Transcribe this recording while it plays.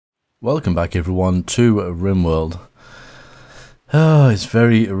Welcome back everyone to RimWorld. Oh, it's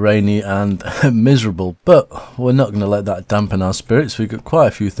very rainy and miserable, but we're not going to let that dampen our spirits. We've got quite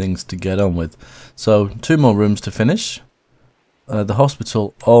a few things to get on with. So, 2 more rooms to finish. The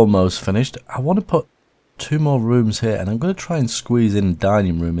hospital almost finished. I want to put 2 more rooms here, and I'm going to try and squeeze in a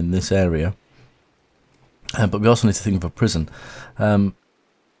dining room in this area. But we also need to think of a prison.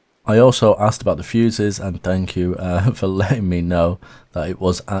 I also asked about the fuses, and thank you for letting me know that it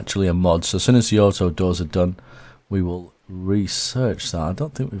was actually a mod. So as soon as the auto doors are done, we will research that. I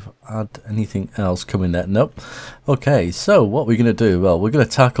don't think we've had anything else coming there. Nope. Okay, so what we're going to do? Well, we're going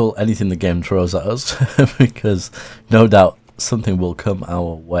to tackle anything the game throws at us because no doubt something will come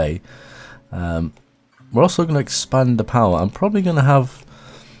our way. We're also going to expand the power. I'm probably going to have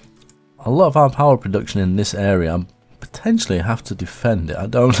a lot of our power production in this area. Potentially have to defend it. I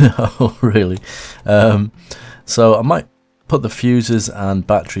don't know really. So I might put the fuses and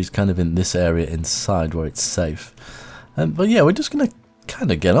batteries kind of in this area inside where it's safe. But yeah, we're just gonna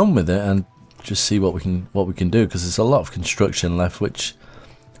kind of get on with it and just see what we can do, because there's a lot of construction left, which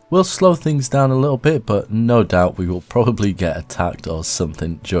will slow things down a little bit. But no doubt we will probably get attacked or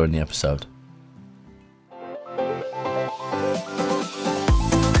something during the episode.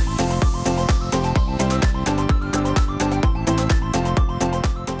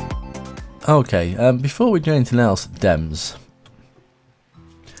 Okay, before we do anything else, Dems.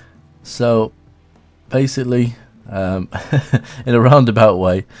 So, basically, in a roundabout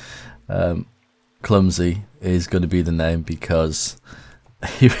way, Clumsy is going to be the name because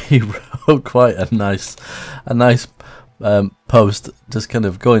he wrote quite a nice post, just kind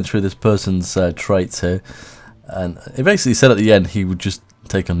of going through this person's traits here, and he basically said at the end he would just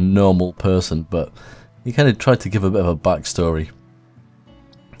take a normal person, but he kind of tried to give a bit of a backstory,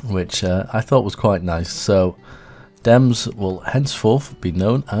 which I thought was quite nice. So Dems will henceforth be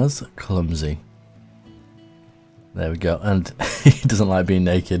known as Clumsy. There we go. And he doesn't like being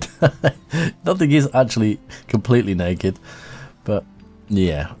naked. Don't think he's actually completely naked, but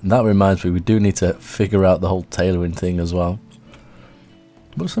yeah, that reminds me, we do need to figure out the whole tailoring thing as well.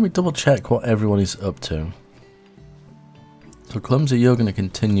 But just let me double check what everyone is up to. So Clumsy, you're going to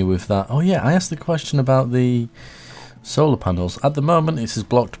continue with that. Oh yeah, I asked the question about the solar panels. At the moment this is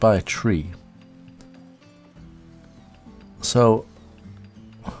blocked by a tree, so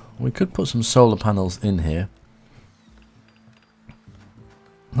we could put some solar panels in here.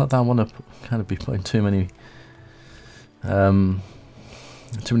 Not that I want to kind of be putting too many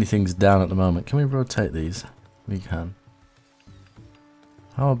things down at the moment. Can we rotate these? We can.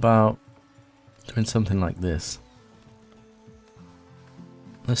 How about doing something like this?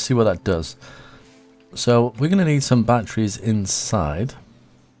 Let's see what that does. So we're going to need some batteries inside.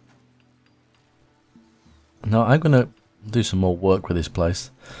 Now I'm going to do some more work with this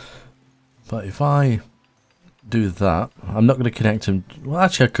place, but if I do that, I'm not going to connect them. Well,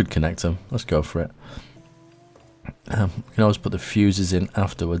 actually I could connect them. Let's go for it. We can always put the fuses in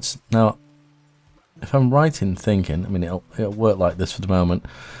afterwards. Now if I'm right in thinking, I mean it'll work like this for the moment,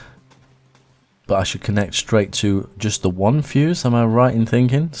 but I should connect straight to just the one fuse. Am I right in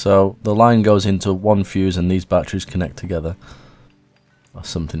thinking? So the line goes into one fuse and these batteries connect together, or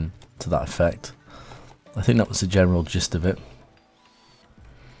something to that effect. I think that was the general gist of it.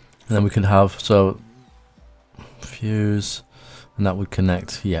 And then we can have, so fuse, and that would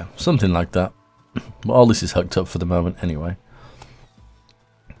connect, yeah, something like that. But all this is hooked up for the moment anyway.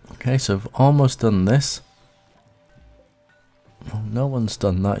 Okay, so I've almost done this. No one's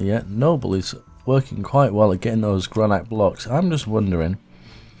done that yet. Noble is working quite well at getting those granite blocks. I'm just wondering,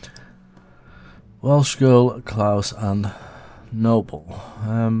 Welsh Girl, Klaus and Noble.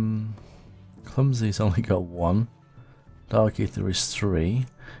 Clumsy's only got 1. Dark Ether is 3.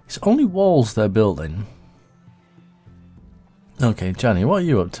 It's only walls they're building. Okay, Johnny, what are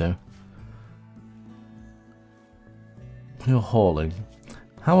you up to? You're hauling.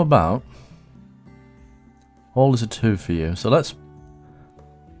 How about haul is a 2 for you. So let's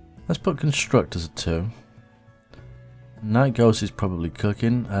put construct as a 2. Night Ghost is probably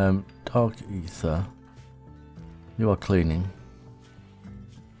cooking. Dark Ether, you are cleaning,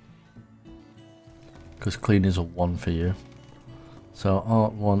 because cleaning is a 1 for you. So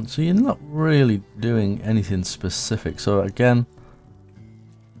art 1. So you're not really doing anything specific. So again,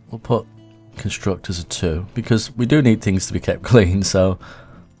 we'll put construct as a 2 because we do need things to be kept clean. So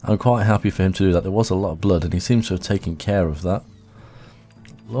I'm quite happy for him to do that. There was a lot of blood and he seems to have taken care of that.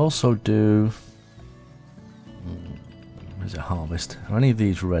 We'll also do, where's it, harvest? Are any of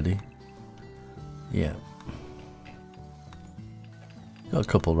these ready? Yeah, got a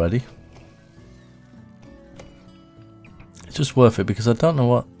couple ready. It's just worth it because I don't know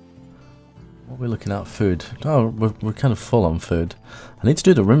what What are we looking at? Food. Oh, we're kind of full on food. I need to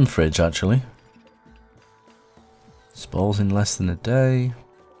do the rim fridge, actually. Spawns in less than a day.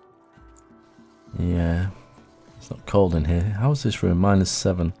 Yeah. It's not cold in here. How's this room?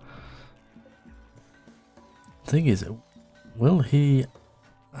 -7. Thing is, will he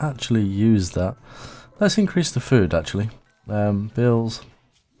actually use that? Let's increase the food, actually. Bills.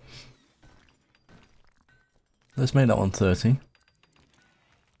 Let's make that one 30.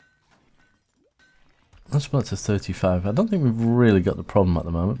 Let's put it to 35. I don't think we've really got the problem at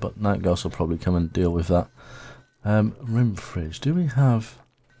the moment, but Night Ghost will probably come and deal with that. Rim fridge. Do we have...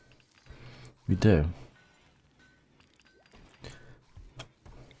 We do.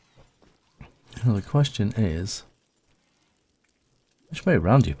 Well, the question is... Which way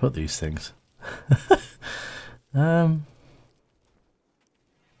around do you put these things? I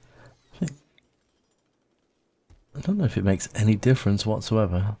don't know if it makes any difference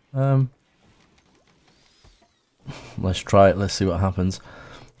whatsoever. Let's try it, let's see what happens.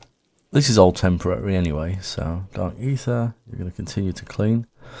 This is all temporary anyway, so dark ether, you're going to continue to clean.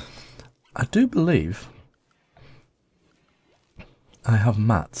 I do believe I have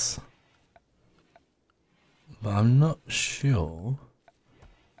mats, but I'm not sure.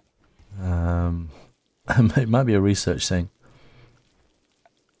 It might be a research thing.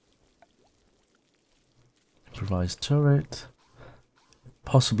 Improvised turret.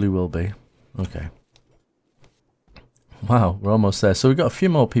 Possibly will be. Okay. Wow, we're almost there. So we've got a few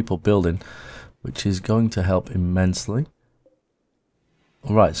more people building, which is going to help immensely.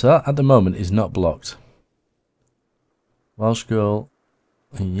 Alright, so that at the moment is not blocked. Welsh girl.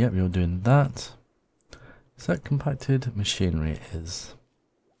 Yep, you're doing that. Is that compacted machinery? It is.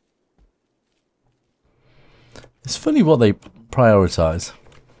 It's funny what they prioritise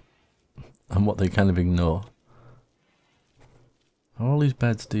and what they kind of ignore. Are all these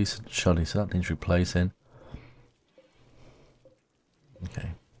beds decent? Shoddy, so that needs replacing.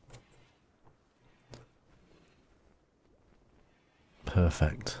 Okay.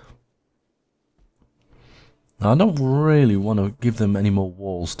 Perfect. Now, I don't really want to give them any more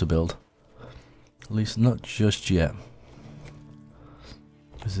walls to build. At least not just yet.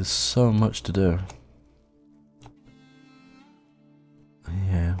 Because there's so much to do.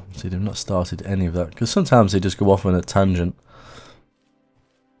 Yeah, see, they've not started any of that. Because sometimes they just go off on a tangent.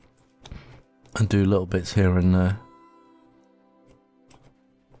 And do little bits here and there.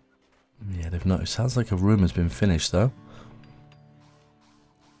 Yeah, they've not. It sounds like a room has been finished though.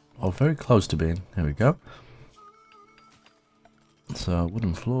 Oh, very close to being. Here we go. So,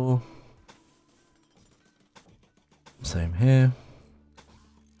 wooden floor. Same here.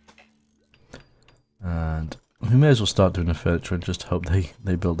 And we may as well start doing the furniture and just hope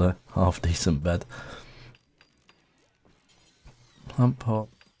they build a half decent bed. Lamp pot.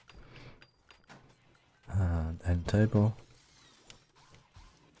 And end table.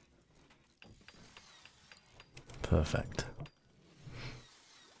 Perfect.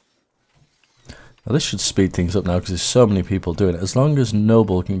 Now this should speed things up now because there's so many people doing it. As long as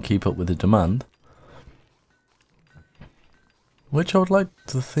Noble can keep up with the demand, which I would like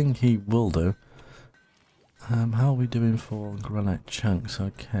to think he will do. How are we doing for granite chunks?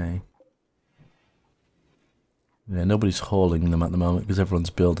 Okay. Yeah, nobody's hauling them at the moment because everyone's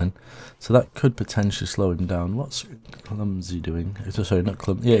building. So that could potentially slow him down. What's Clumsy doing? Sorry, not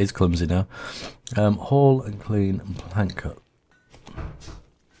Clumsy. Yeah, it's Clumsy now. Haul and clean and plank cut.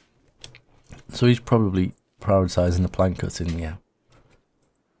 So he's probably prioritising the plank cutting, yeah.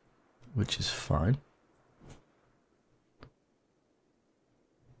 Which is fine.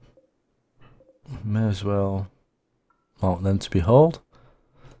 May as well want them to be hauled.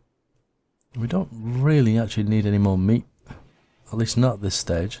 We don't really actually need any more meat, at least not at this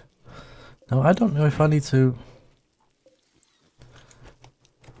stage. Now I don't know if I need to...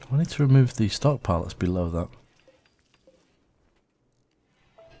 Do I need to remove the stockpile that's below that?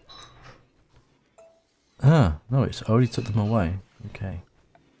 Ah, no, it's already took them away. Okay.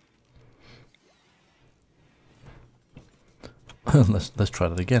 let's try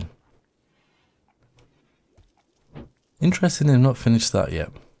that again. Interesting, they've not finished that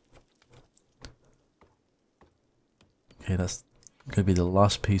yet. Okay, that's going to be the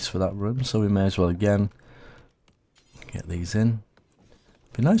last piece for that room, so we may as well again get these in.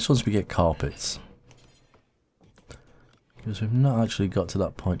 Be nice once we get carpets, because we've not actually got to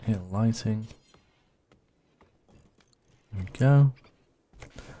that point here. Lighting. There we go.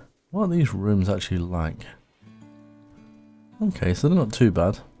 What are these rooms actually like? Okay, so they're not too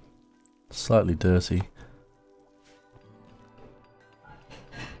bad. Slightly dirty.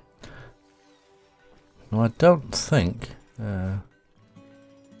 No, I don't think...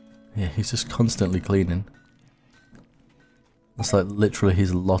 yeah, Yeah, he's just constantly cleaning. That's like literally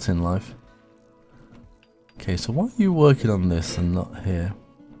his lot in life. Okay, so why are you working on this and not here?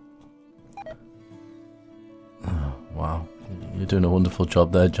 Oh, wow. You're doing a wonderful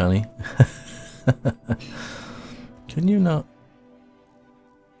job there, Johnny. Can you not...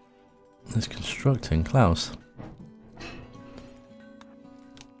 It's constructing, Klaus.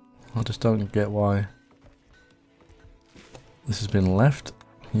 I just don't get why this has been left.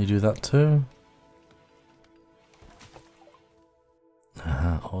 Can you do that too?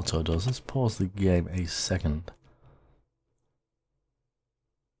 Auto does. Let's pause the game a second.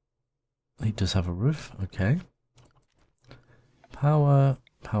 He does have a roof, okay. Power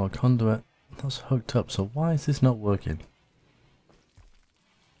conduit. That's hooked up, so why is this not working?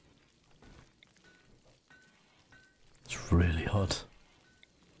 It's really hot.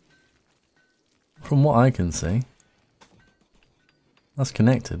 From what I can see, that's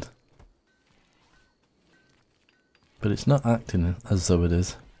connected. But it's not acting as though it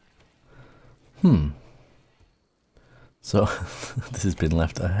is. So, this has been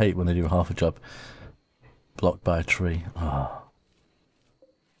left. I hate when they do half a job blocked by a tree. Oh.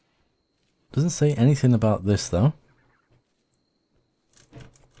 Doesn't say anything about this though.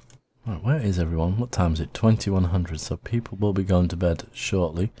 Right, where is everyone? What time is it? 2100, so people will be going to bed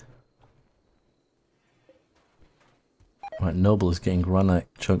shortly. Right, Noble is getting granite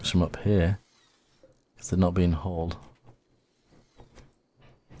chunks from up here because they're not being hauled.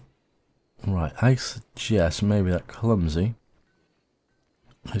 Right, I suggest maybe that clumsy,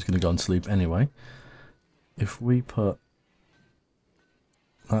 who's going to go and sleep anyway, if we put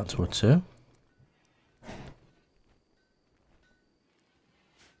that to a 2.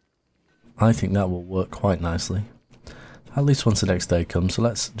 I think that will work quite nicely. At least once the next day comes, so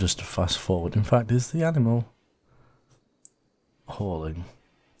let's just fast forward. In fact, is the animal hauling?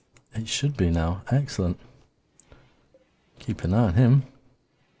 It should be now. Excellent. Keep an eye on him.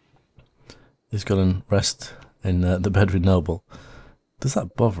 He's got to rest in the bed with Noble. Does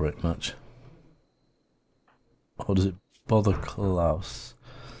that bother it much? Or does it bother Klaus?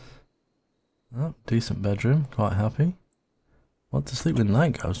 Oh, decent bedroom. Quite happy. Want to sleep with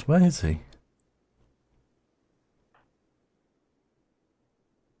Night Ghost? Where is he?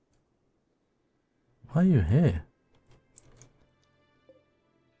 Why are you here?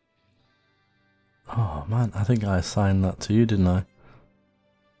 Oh man, I think I assigned that to you, didn't I?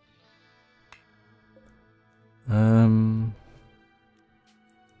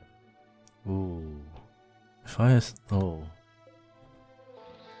 Ooh. If I... Oh.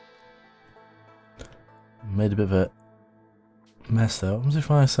 Made a bit of a mess there. What if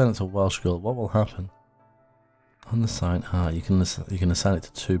I assign it to Welsh Girl? What will happen? On the sign... Ah, you can assign it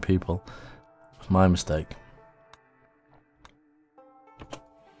to 2 people. It was my mistake.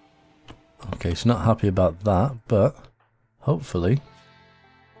 Okay, she's not happy about that, but hopefully...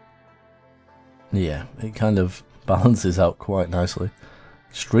 Yeah, it kind of balances out quite nicely.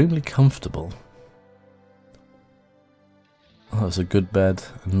 Extremely comfortable. Oh, it's a good bed,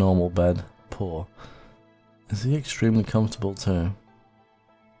 a normal bed, poor. Is he extremely comfortable too?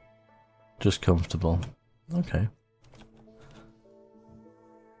 Just comfortable. Okay.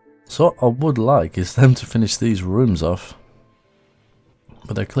 So what I would like is them to finish these rooms off.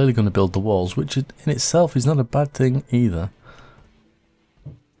 But they're clearly going to build the walls, which in itself is not a bad thing either.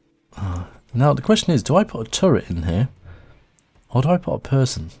 Now the question is, do I put a turret in here? Or do I put a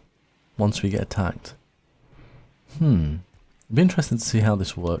person once we get attacked? It'd be interesting to see how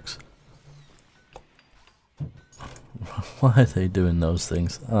this works. Why are they doing those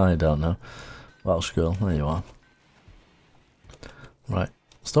things? I don't know. Welsh Girl, there you are. Right,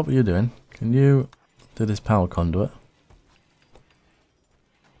 stop what you're doing. Can you do this power conduit?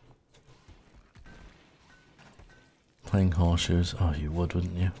 Playing horseshoes. Oh, you would,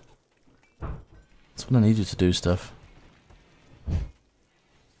 wouldn't you? That's when I need you to do stuff.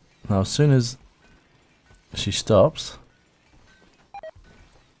 Now, as soon as she stops,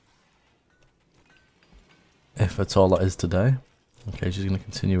 if at all that is today. Okay, she's going to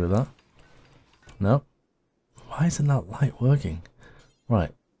continue with that. No. Why isn't that light working?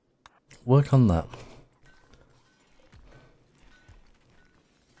 Right. Work on that.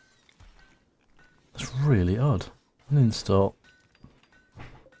 That's really odd. Uninstall.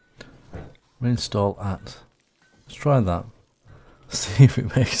 Reinstall at. Let's try that. See if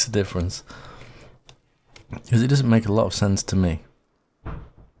it makes a difference. Because it doesn't make a lot of sense to me. Are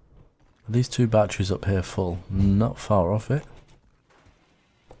these 2 batteries up here full? Not far off it.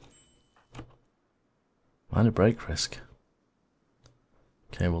 Minor brake risk.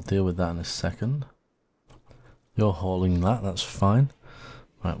 Okay, we'll deal with that in a second. You're hauling that, that's fine.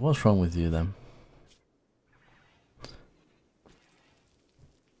 Right, what's wrong with you then?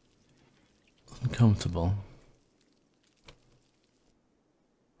 Uncomfortable.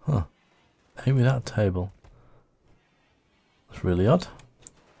 Huh. Ain't we that table? That's really odd.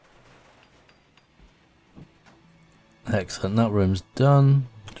 Excellent, that room's done.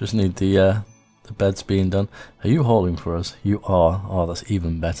 Just need the beds being done. Are you hauling for us? You are. Oh, that's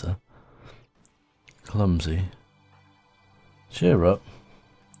even better. Clumsy. Cheer up.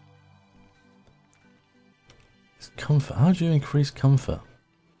 It's comfort. How do you increase comfort?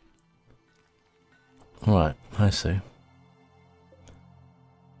 Right, I see.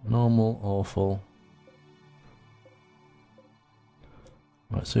 Normal, awful.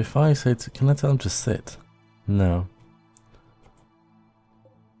 Right, so if I say can I tell him to sit? No.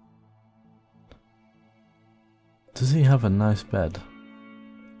 Does he have a nice bed?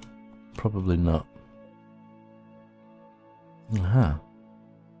 Probably not. Aha.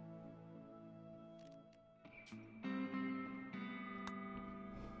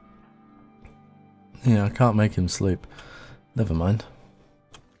 Yeah, I can't make him sleep. Never mind.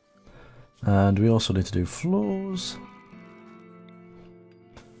 And we also need to do floors.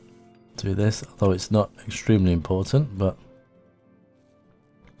 Do this, although it's not extremely important, but...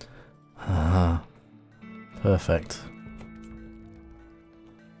 Aha. Perfect.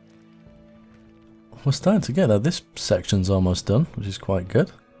 We're starting to get there. This section's almost done, which is quite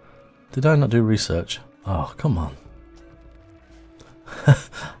good. Did I not do research? Oh, come on. I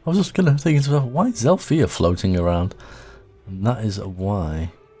was just going to think, why is Zelfia floating around? And that is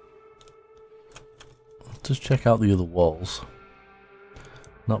why. Just check out the other walls.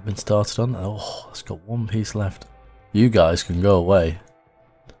 Not been started on. Oh, it's got one piece left. You guys can go away.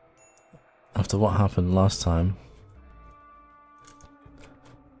 After what happened last time.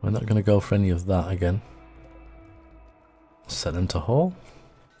 We're not going to go for any of that again. Set them to haul.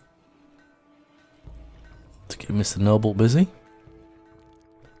 To keep Mr. Noble busy.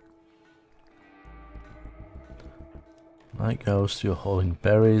 Night Ghost, you're hauling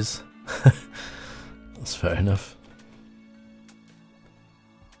berries. That's fair enough.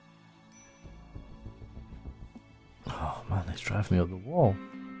 Oh man, he's driving me up the wall.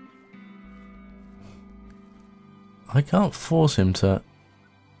 I can't force him to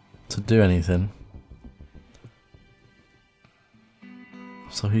do anything.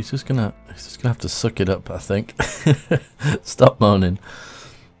 So he's just gonna have to suck it up, I think. Stop moaning.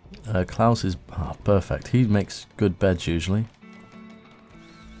 Klaus is perfect. He makes good beds usually.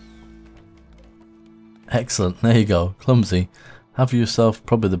 Excellent. There you go. Clumsy. Have yourself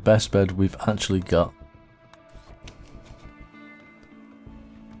probably the best bed we've actually got.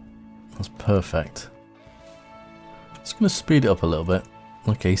 That's perfect. Just gonna speed it up a little bit.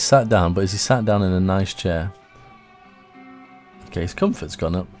 Okay, he sat down, but is he sat down in a nice chair? Okay, his comfort's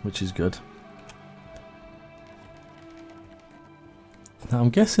gone up, which is good. Now I'm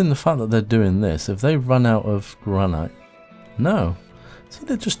guessing the fact that they're doing this, if they run out of granite... No. See,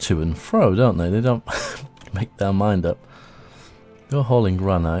 they're just to and fro, don't they? They don't make their mind up. You're hauling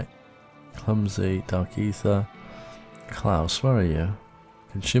granite. Clumsy, Dark Ether. Klaus, where are you?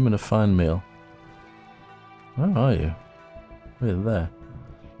 Consuming a fine meal. Where are you? We're there.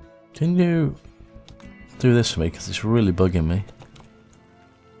 Can you do this for me? Because it's really bugging me.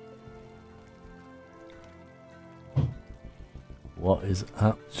 What is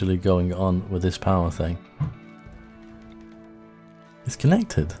actually going on with this power thing? It's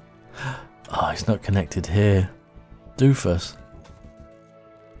connected. Oh, it's not connected here. Doofus.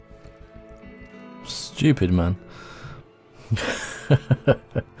 Stupid man.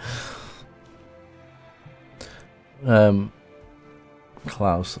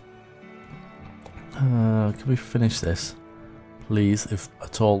 Klaus. Can we finish this? Please, if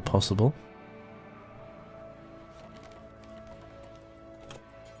at all possible.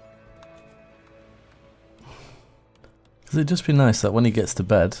 Because it'd just be nice that when he gets to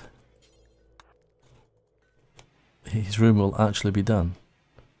bed, his room will actually be done.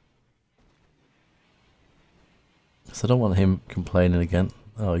 Because I don't want him complaining again.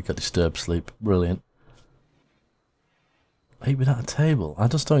 Oh, he got disturbed sleep. Brilliant. Hey, without a table. I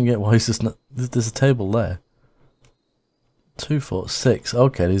just don't get why he's just not... There's a table there. 2, 4, 6.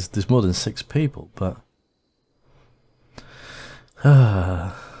 Okay, there's more than 6 people, but...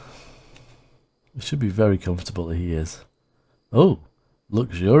 it should be very comfortable that he is. Oh,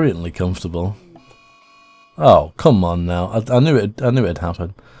 luxuriantly comfortable. Oh, come on now. I knew it'd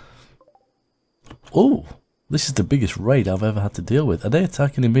happen. Oh, this is the biggest raid I've ever had to deal with. Are they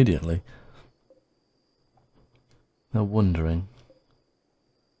attacking immediately? No wondering.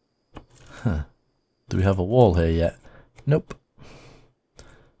 Huh. Do we have a wall here yet? Nope.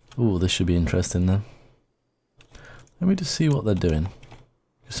 Ooh, this should be interesting then. Let me just see what they're doing.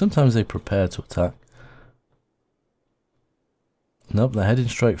 Sometimes they prepare to attack. Nope, they're heading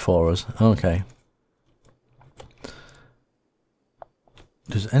straight for us. Okay.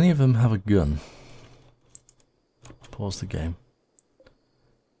 Does any of them have a gun? Pause the game.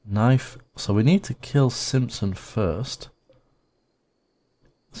 Knife. So we need to kill Simpson first.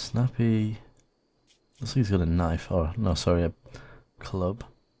 Snappy. Looks like he's got a knife. Oh, no, sorry, a club.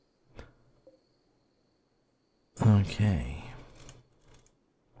 Okay.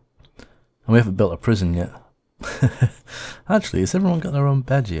 And we haven't built a prison yet. Actually, has everyone got their own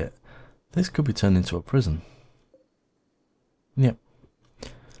bed yet? This could be turned into a prison. Yep.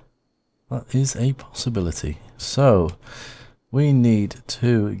 That is a possibility. So, we need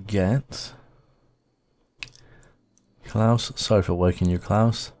to get... Klaus, sorry for waking you,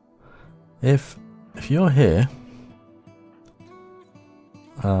 Klaus. If you're here,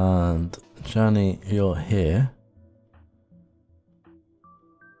 and Johnny, you're here.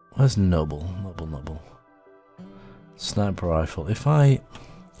 Where's Noble? Noble. Sniper rifle.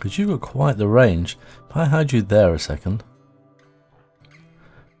 Because you've got quite the range. If I hide you there a second.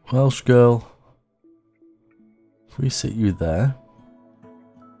 Welsh girl. If we sit you there.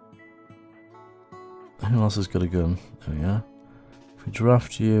 Who else has got a gun? There we are. If we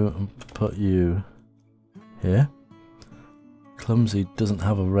draft you and put you here. Clumsy doesn't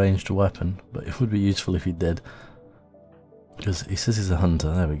have a ranged weapon, but it would be useful if he did. Because he says he's a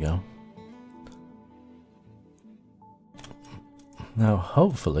hunter. There we go. Now,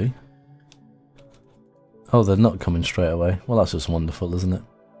 hopefully... Oh, they're not coming straight away. Well, that's just wonderful, isn't it?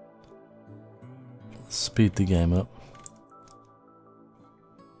 Let's speed the game up.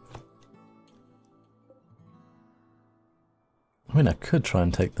 I mean, I could try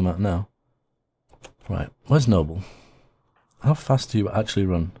and take them out now. Right, where's Noble? How fast do you actually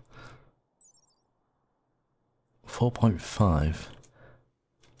run? 4.5.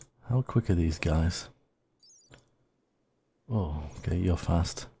 How quick are these guys? Oh, okay, you're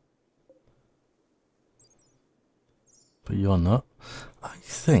fast. But you're not. I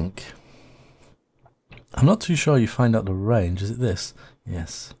think... I'm not too sure you find out the range. Is it this?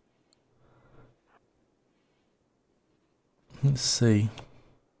 Yes. Let's see.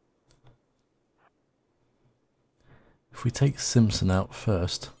 If we take Simpson out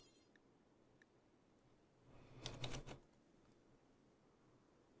first.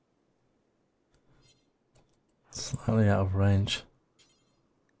 Slightly out of range.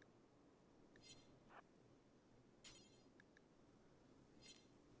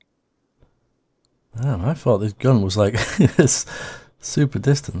 Damn, I thought this gun was like super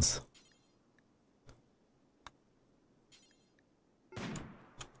distance.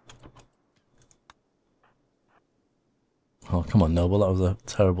 Oh, come on, Noble, that was a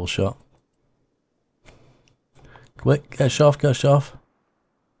terrible shot. Quick, get off.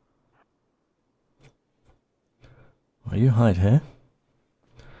 You hide here.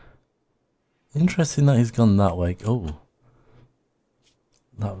 Interesting that he's gone that way. Oh.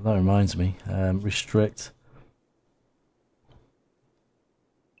 That reminds me. Restrict.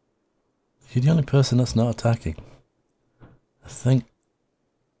 You're the only person that's not attacking. I think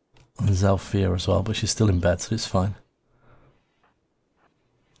there's Althea as well, but she's still in bed, so it's fine.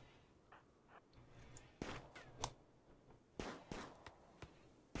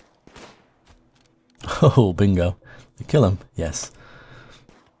 Oh, bingo. You kill him? Yes.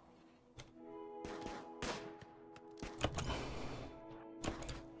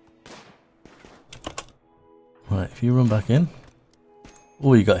 Right, if you run back in.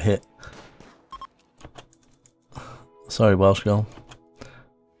 Oh, you got hit. Sorry, Welsh girl.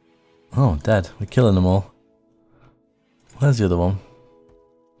 Oh, dead. We're killing them all. Where's the other one?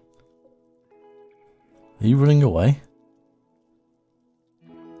 Are you running away?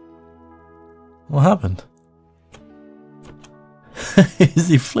 What happened? Is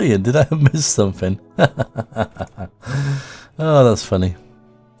he fleeing? Did I miss something? Oh, that's funny.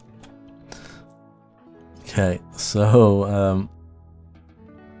 Okay, so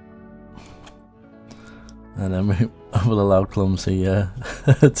and then I will allow Clumsy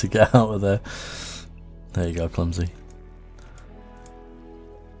to get out of there. There you go, Clumsy.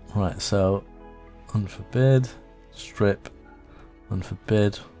 Right, so unforbid, strip,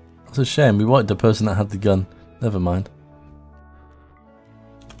 unforbid. That's a shame. We wanted the person that had the gun. Never mind.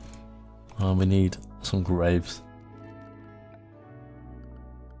 Oh, we need some graves.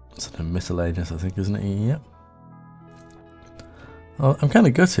 It's a miscellaneous, I think, isn't it? Yep. Oh, I'm kind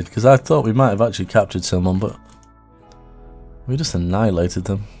of gutted because I thought we might have actually captured someone, but we just annihilated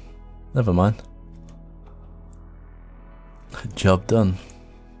them. Never mind. Job done.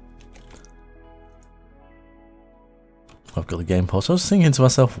 I've got the game paused. I was thinking to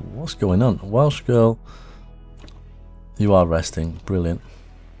myself, what's going on? Welsh girl, you are resting. Brilliant.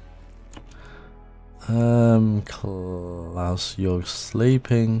 Klaus, you're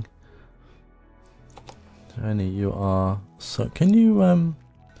sleeping. Jenny, you are. So can you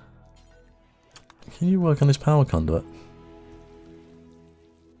work on this power conduit?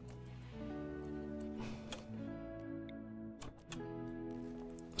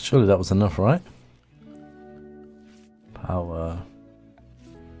 Surely that was enough, right? Power.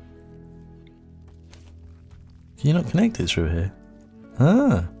 Can you not connect it through here?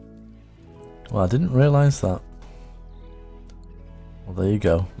 Ah. Well, I didn't realise that. Well, there you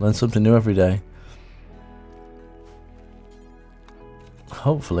go. Learn something new every day.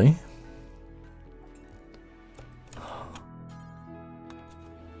 Hopefully.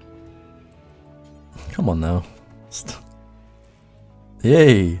 Come on now.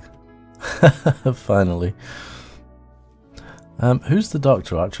 Yay! Finally. Who's the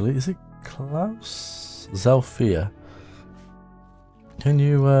doctor actually? Is it Klaus? Zelfia? Can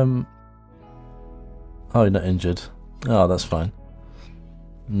you oh, you're not injured. Oh, that's fine.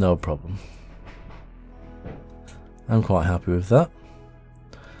 No problem. I'm quite happy with that.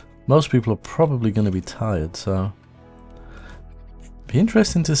 Most people are probably going to be tired, so it'd be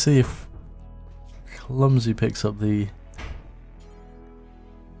interesting to see if Clumsy picks up the...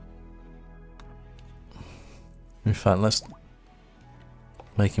 In fact, let's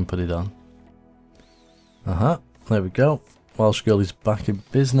make him put it on. There we go. Welsh girl is back in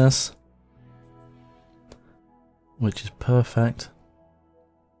business, which is perfect.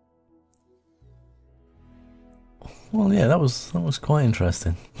 Well, yeah, that was quite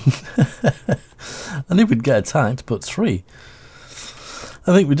interesting. I knew we'd get attacked, but 3.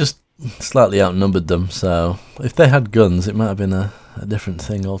 I think we just slightly outnumbered them, so if they had guns, it might have been a different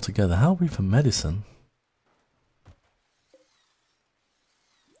thing altogether. How are we for medicine?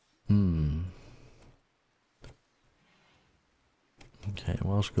 Okay,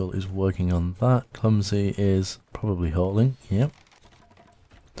 Welsh girl is working on that. Clumsy is probably hauling. Yep.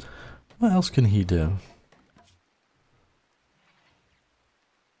 What else can he do?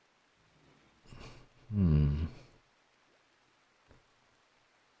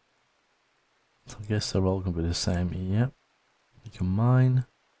 So I guess they're all going to be the same. Yep. You can mine.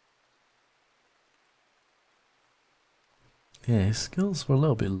 Yeah, his skills were a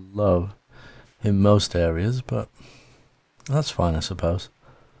little bit low in most areas, but that's fine, I suppose.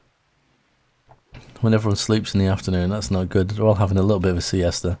 When everyone sleeps in the afternoon, that's not good. They're all having a little bit of a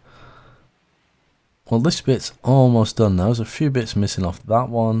siesta. Well, this bit's almost done now. There's a few bits missing off that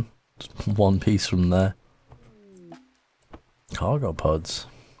one. Just one piece from there. Cargo pods.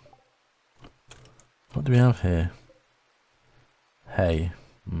 What do we have here? Hay.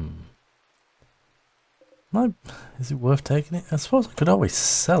 Is it worth taking it? I suppose I could always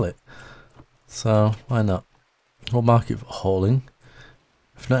sell it. So, why not? We'll mark it for hauling.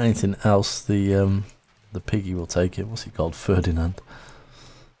 If not anything else, the piggy will take it. What's he called? Ferdinand.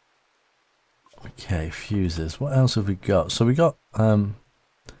 Okay, fuses. What else have we got? So we got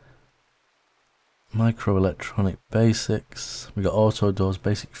microelectronic basics. We got auto doors,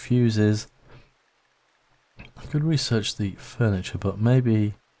 basic fuses. I could research the furniture, but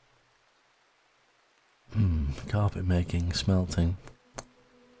maybe carpet making, smelting.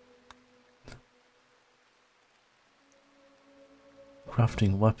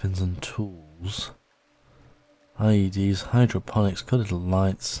 Crafting weapons and tools. IEDs, hydroponics, colored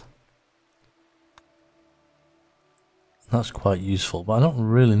lights. That's quite useful, but I don't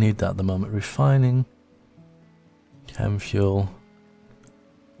really need that at the moment. Refining, chem fuel.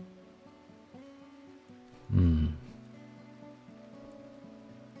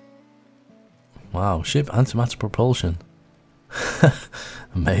 Wow, ship antimatter propulsion.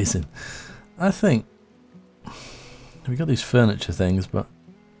 Amazing. I think we got these furniture things, but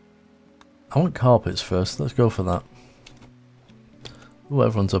I want carpets first. Let's go for that. Oh,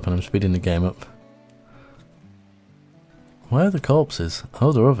 everyone's up and I'm speeding the game up. Where are the corpses?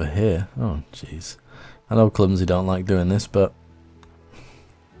 Oh, they're over here. Oh, jeez. I know Clumsy don't like doing this, but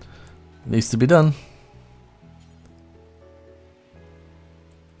it needs to be done.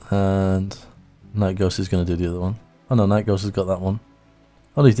 And Night Ghost is going to do the other one. Oh no, Night Ghost has got that one.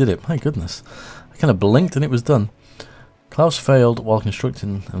 Oh, he did it. My goodness. I kind of blinked and it was done. Klaus failed while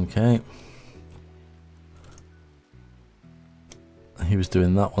constructing. Okay. He was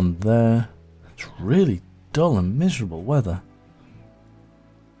doing that one there. It's really dull and miserable weather.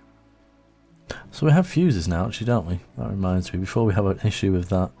 So we have fuses now, actually, don't we? That reminds me, before we have an issue with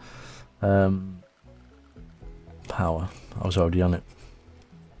that. Power. I was already on it.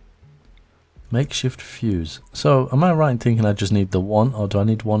 Makeshift fuse. So, am I right in thinking I just need the one, or do I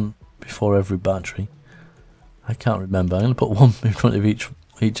need one before every battery? I can't remember. I'm going to put one in front of each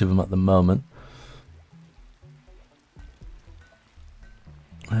of them at the moment.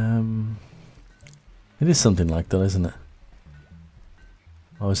 It is something like that, isn't it?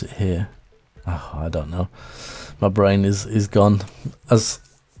 Or is it here? Oh, I don't know. My brain is gone, as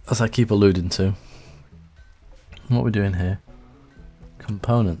I keep alluding to. What are we doing here?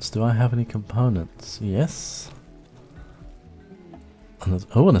 Components. Do I have any components? Yes. And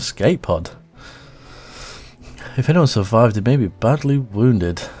oh, an escape pod. If anyone survived, it may be badly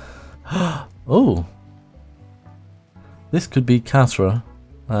wounded. Oh! This could be Kathra,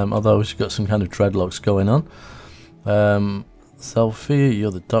 although she's got some kind of dreadlocks going on. Sophia,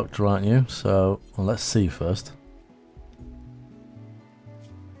 you're the doctor, aren't you? So, well, let's see first.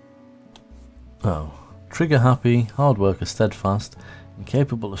 Oh. Trigger happy, hard worker, steadfast,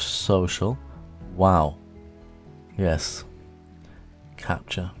 incapable of social. Wow. Yes.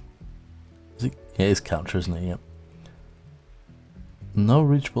 Capture. Is it? Yeah, it is capture, isn't it? Yep. No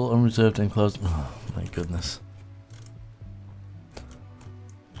reachable, unreserved, enclosed. Oh, my goodness.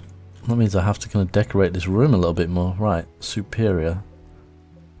 That means I have to kind of decorate this room a little bit more. Right, superior.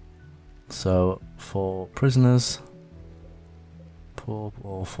 So, for prisoners. Poor,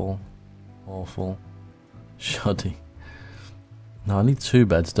 awful, awful, shoddy. Now, I need 2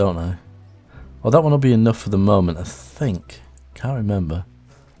 beds, don't I? Well, that one will be enough for the moment, I think. Can't remember.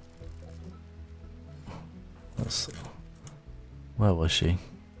 Where was she?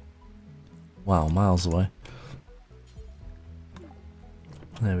 Wow, miles away.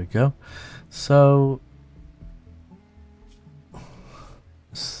 There we go. So,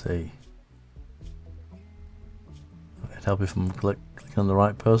 let's see. It'd help if I'm clicking on the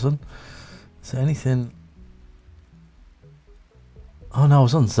right person. Is there anything? Oh no, I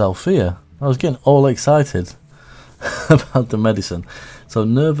was on Zalfia. I was getting all excited about the medicine. So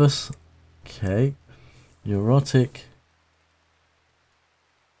nervous, okay. Neurotic.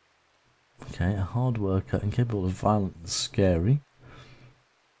 Okay, a hard worker, incapable of violent and scary.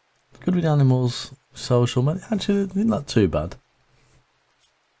 Good with animals, social, actually not too bad.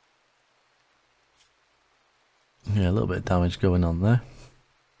 Yeah, a little bit of damage going on there.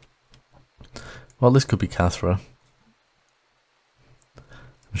 Well, this could be Kathra.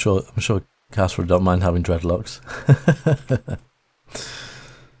 I'm sure Kathra don't mind having dreadlocks.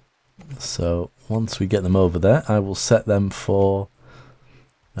 So once we get them over there, I will set them for.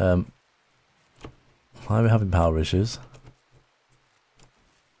 Why are we having power issues?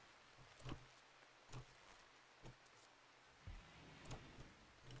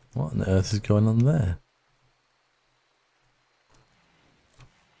 What on earth is going on there?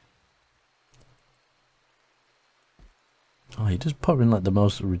 Oh, you just put in like the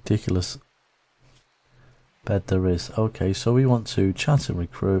most ridiculous bed there is. Okay, so we want to chat and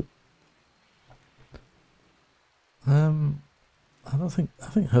recruit. I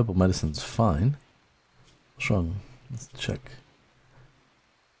think herbal medicine's fine. What's wrong? Let's check.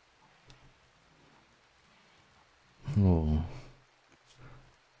 Oh.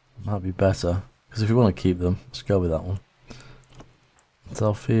 Might be better, because if you want to keep them, let's go with that one.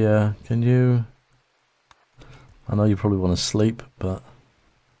 Sophia, can you... I know you probably want to sleep, but...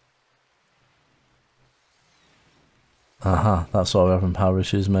 Aha, that's why we're having power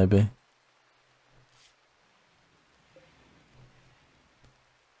issues, maybe.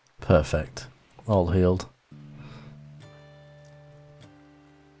 Perfect. All healed.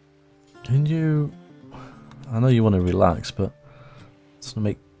 Can you... I know you want to relax, but... Let's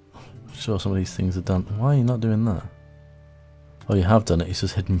make sure some of these things are done. Why are you not doing that? Oh, you have done it. It's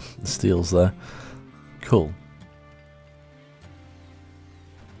just hidden the steels there. Cool.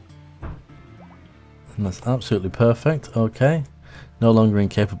 And that's absolutely perfect. Okay. No longer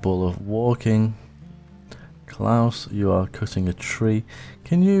incapable of walking. Klaus, you are cutting a tree.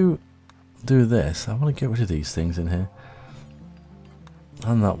 Can you do this? I want to get rid of these things in here.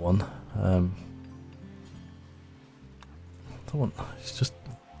 And that one. That one. It's just...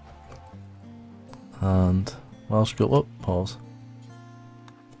 And... Well, scroll up. Pause.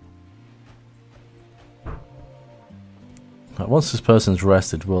 Right, once this person's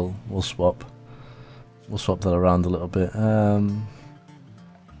rested, we'll swap. We'll swap that around a little bit.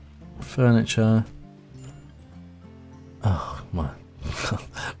 Furniture. Oh my!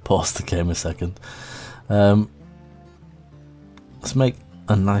 Pause the game a second. Let's make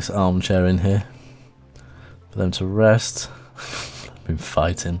a nice armchair in here for them to rest. I've been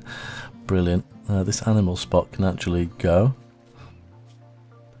fighting. Brilliant. This animal spot can actually go.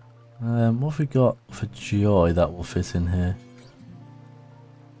 What have we got for joy that will fit in here?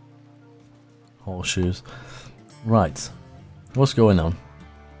 Horseshoes. Right. What's going on?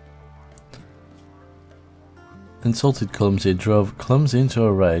 Insulted Clumsy, drove Clumsy into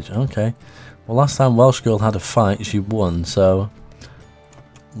a rage. Okay. Well, last time Welsh Girl had a fight, she won, so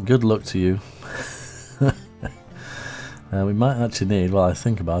good luck to you. We might actually need, while I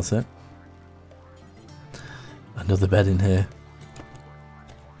think about it, another bed in here.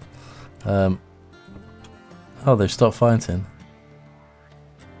 Oh, they've stopped fighting.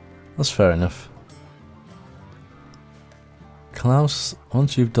 That's fair enough. Klaus,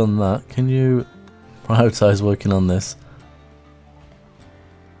 once you've done that, can you prioritise working on this?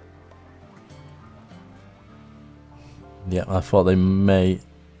 Yeah, I thought they may.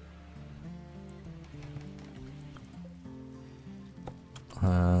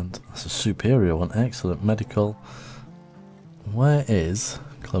 And that's a superior one. Excellent. Medical. Where is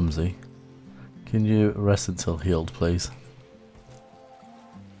Clumsy? Can you rest until healed, please?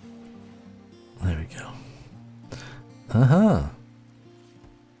 There we go. Aha.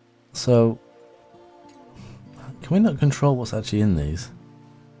 So, can we not control what's actually in these?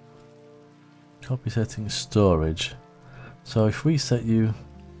 Copy settings, storage. So if we set you...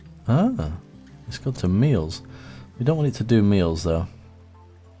 Ah, it's gone to meals. We don't want it to do meals though.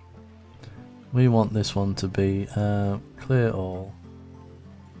 We want this one to be clear all,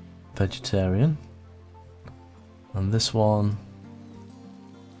 vegetarian, and this one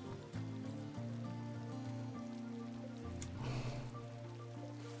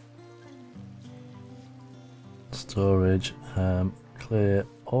storage, clear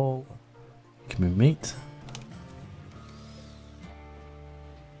all. Can we meat?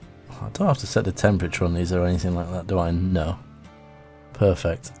 I don't have to set the temperature on these or anything like that, do I? No.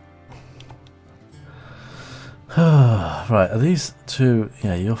 Perfect. Right, are these two...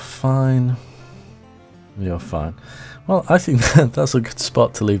 Yeah, you're fine. You're fine. Well, I think that's a good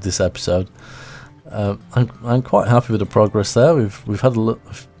spot to leave this episode. I'm quite happy with the progress there. We've had a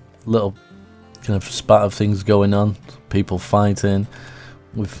little kind of spat of things going on, people fighting.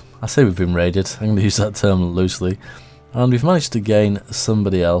 I say we've been raided. I'm going to use that term loosely, and we've managed to gain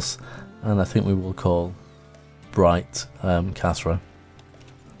somebody else, and I think we will call Bright Kasra.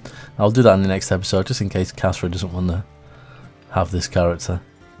 I'll do that in the next episode, just in case Kasra doesn't want to have this character.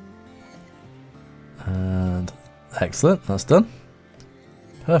 And excellent, that's done.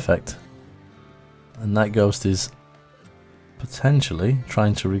 Perfect. And Night Ghost is potentially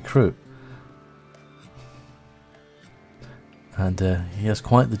trying to recruit. And he has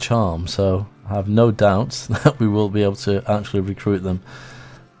quite the charm, so I have no doubts that we will be able to actually recruit them.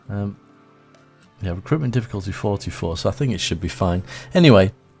 Yeah, recruitment difficulty 44, so I think it should be fine.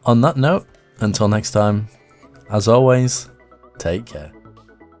 Anyway, on that note, until next time, as always, take care.